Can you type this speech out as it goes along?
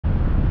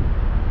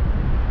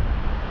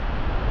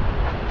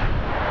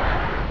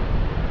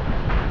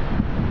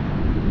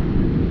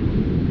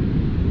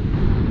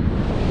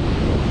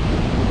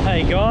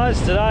guys,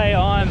 today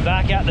I'm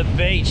back at the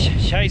beach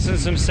chasing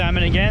some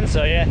salmon again,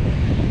 so yeah,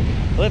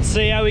 let's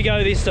see how we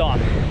go this time.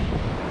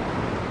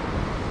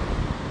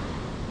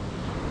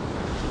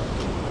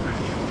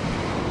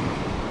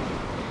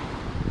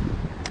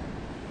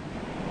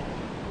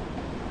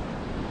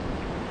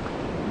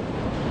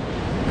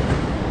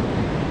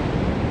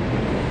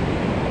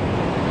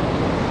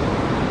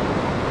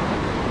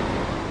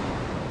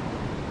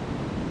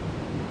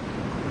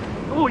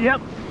 Oh, yep,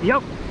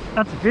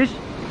 that's a fish.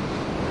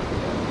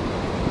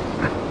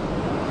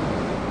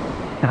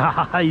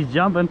 He's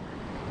jumping.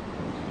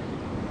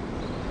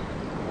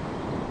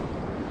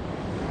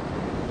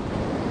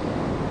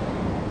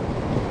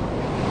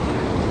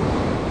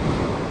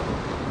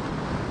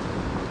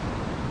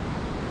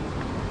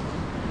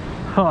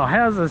 Oh,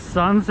 how's the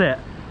sunset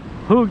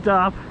hooked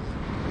up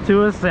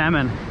to a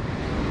salmon?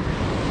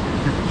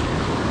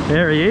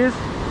 There he is,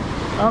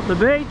 up the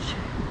beach.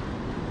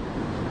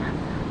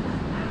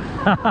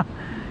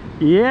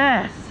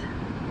 Yes,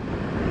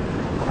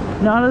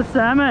 another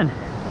salmon.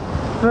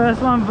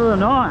 First one for the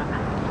night.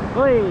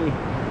 Whee!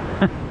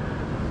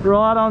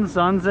 Right on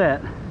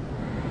sunset.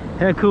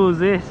 How cool is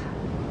this?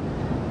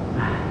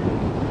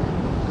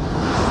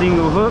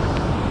 Single hook.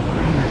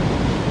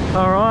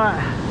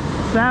 Alright,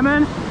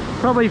 salmon,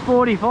 probably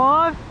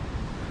 45.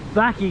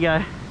 Back you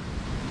go.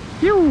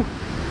 Phew!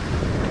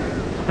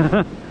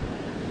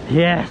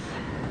 Yes,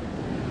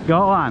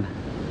 got one.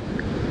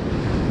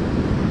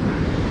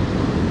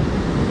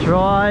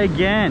 Try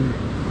again.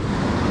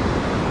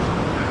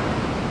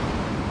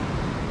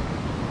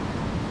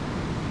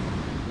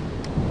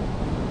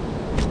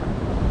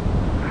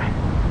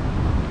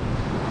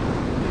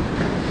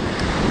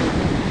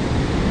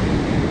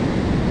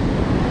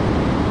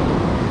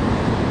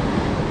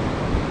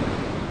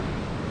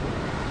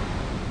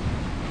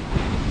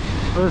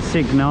 What a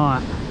sick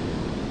night.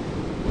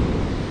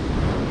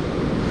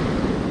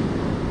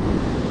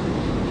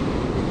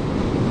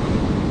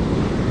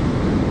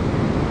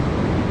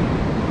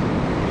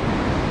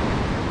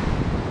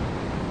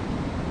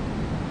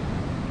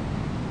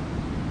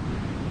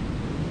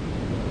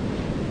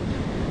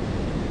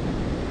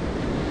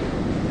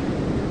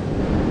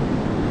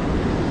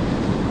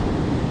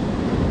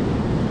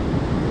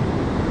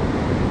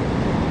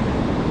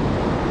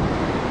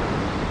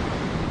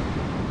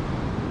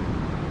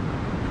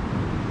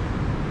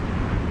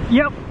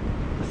 Yep,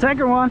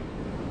 second one.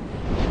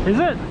 Is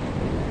it?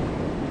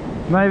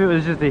 Maybe it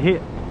was just a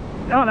hit.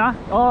 Oh no,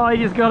 oh, he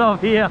just got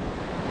off here.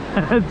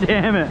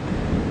 Damn it.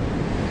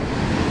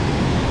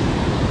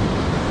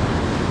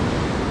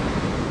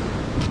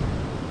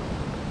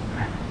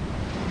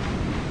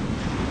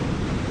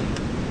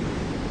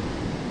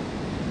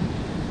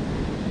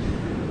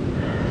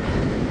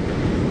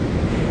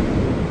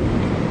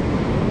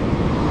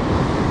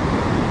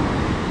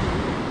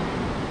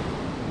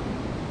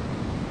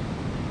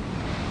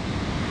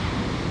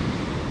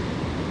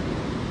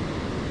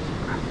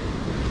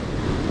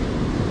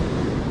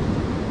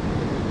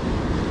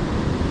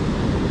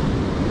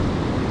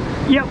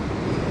 Yep,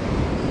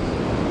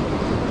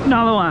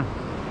 another one.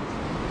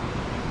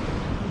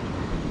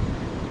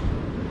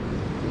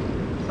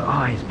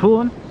 Oh, he's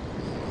pulling.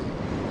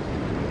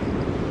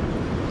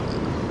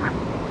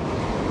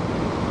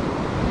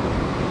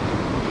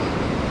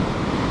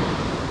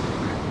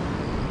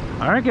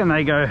 I reckon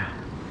they go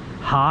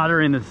harder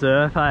in the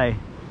surf, hey?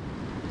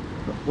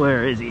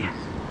 Where is he?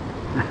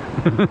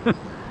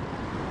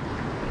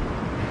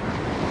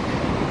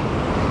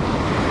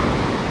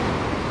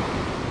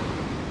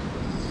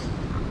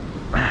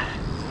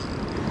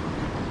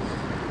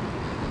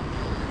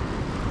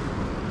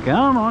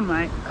 Come on,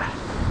 mate.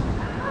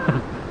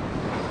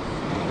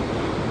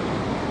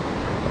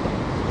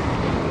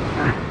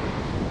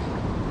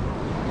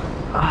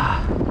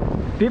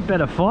 Bit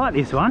better fight,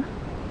 this one.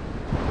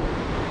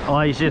 Oh,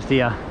 he's just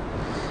here.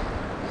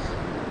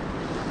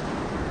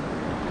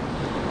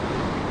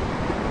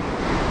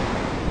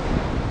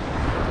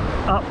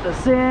 Up the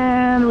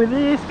sand with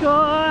this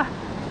guy.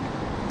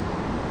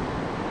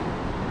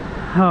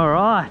 All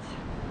right.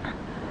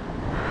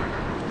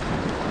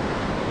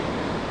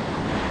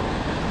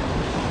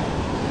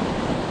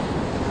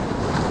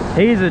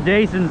 He's a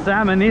decent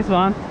salmon, this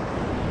one.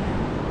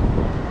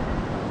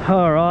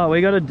 All right, we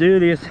got to do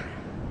this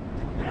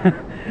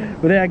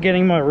without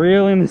getting my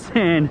reel in the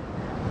sand.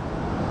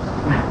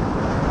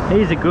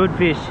 He's a good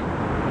fish.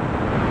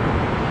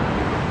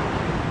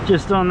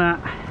 Just on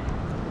that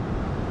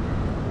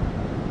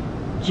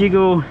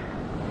jiggle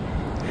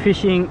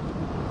fishing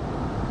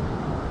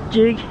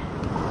jig.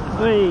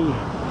 Whee.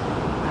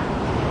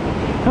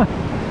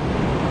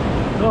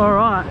 All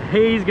right,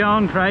 he's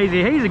going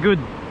crazy. He's a good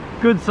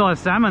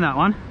sized salmon, that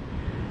one.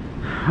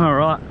 All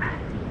right,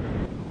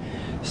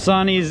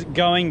 sun is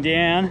going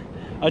down.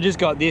 I just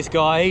got this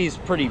guy. He's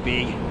pretty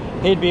big.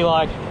 He'd be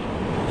like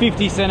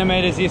 50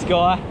 centimeters, this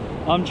guy.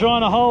 I'm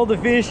trying to hold the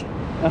fish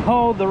and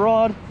hold the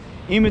rod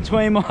in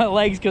between my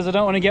legs because I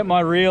don't want to get my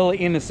reel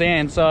in the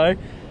sand. So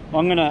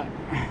I'm gonna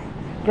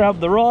grab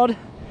the rod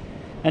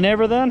and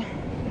everything.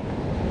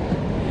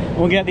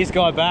 We'll get this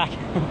guy back.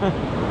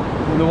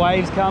 the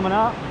waves coming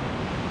up.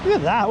 Look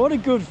at that, what a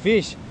good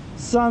fish.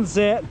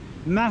 Sunset,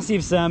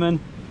 massive salmon,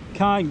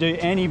 can't do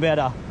any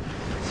better.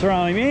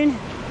 Throw him in.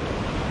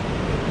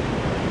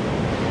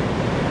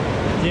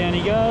 Down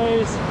he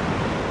goes.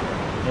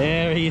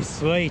 There he is,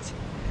 sweet.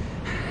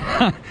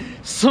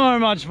 So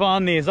much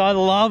fun this, I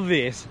love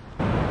this.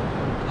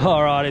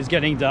 All right, it's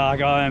getting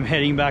dark. I am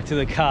heading back to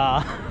the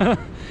car.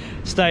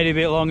 Stayed a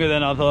bit longer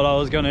than I thought I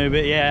was going to,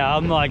 but yeah,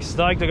 I'm like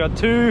stoked. I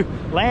got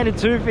landed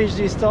two fish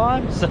this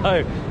time,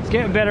 so it's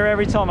getting better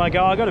every time I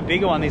go. I got a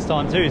bigger one this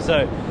time too,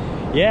 so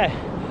yeah,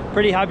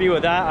 pretty happy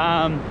with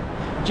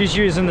that. Just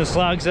using the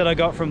slugs that I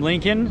got from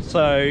Lincoln,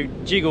 so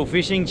Jiggle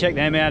Fishing, check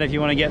them out if you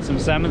want to get some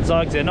salmon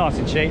slugs. They're nice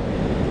and cheap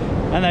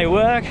and they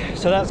work,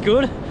 so that's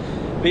good.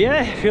 But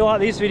yeah, if you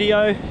like this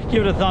video,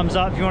 give it a thumbs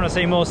up. If you want to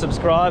see more,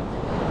 subscribe,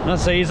 and I'll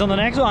see you on the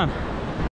next one.